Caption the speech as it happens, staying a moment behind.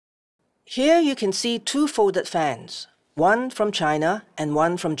Here you can see two folded fans, one from China and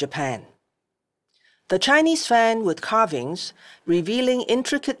one from Japan. The Chinese fan with carvings, revealing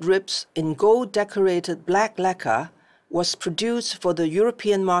intricate ribs in gold-decorated black lacquer, was produced for the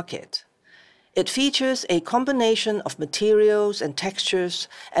European market. It features a combination of materials and textures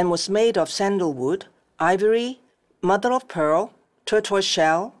and was made of sandalwood, ivory, mother-of-pearl, tortoise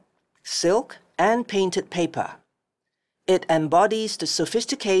shell, silk, and painted paper. It embodies the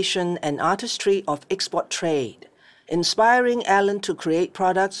sophistication and artistry of export trade, inspiring Allen to create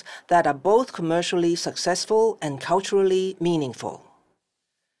products that are both commercially successful and culturally meaningful.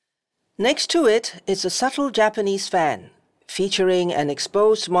 Next to it is a subtle Japanese fan, featuring an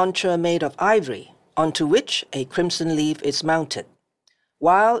exposed monture made of ivory, onto which a crimson leaf is mounted.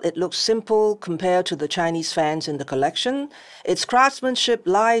 While it looks simple compared to the Chinese fans in the collection, its craftsmanship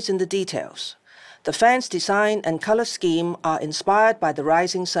lies in the details. The fan's design and color scheme are inspired by the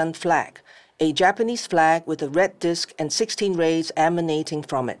Rising Sun flag, a Japanese flag with a red disc and 16 rays emanating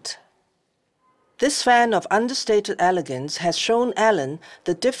from it. This fan of understated elegance has shown Allen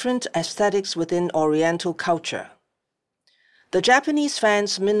the different aesthetics within Oriental culture. The Japanese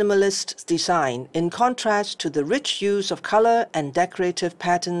fan's minimalist design, in contrast to the rich use of color and decorative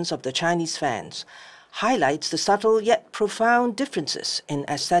patterns of the Chinese fans, highlights the subtle yet profound differences in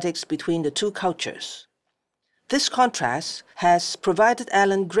aesthetics between the two cultures. This contrast has provided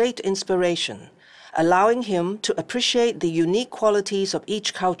Allen great inspiration, allowing him to appreciate the unique qualities of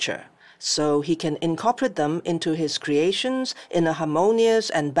each culture, so he can incorporate them into his creations in a harmonious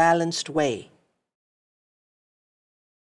and balanced way.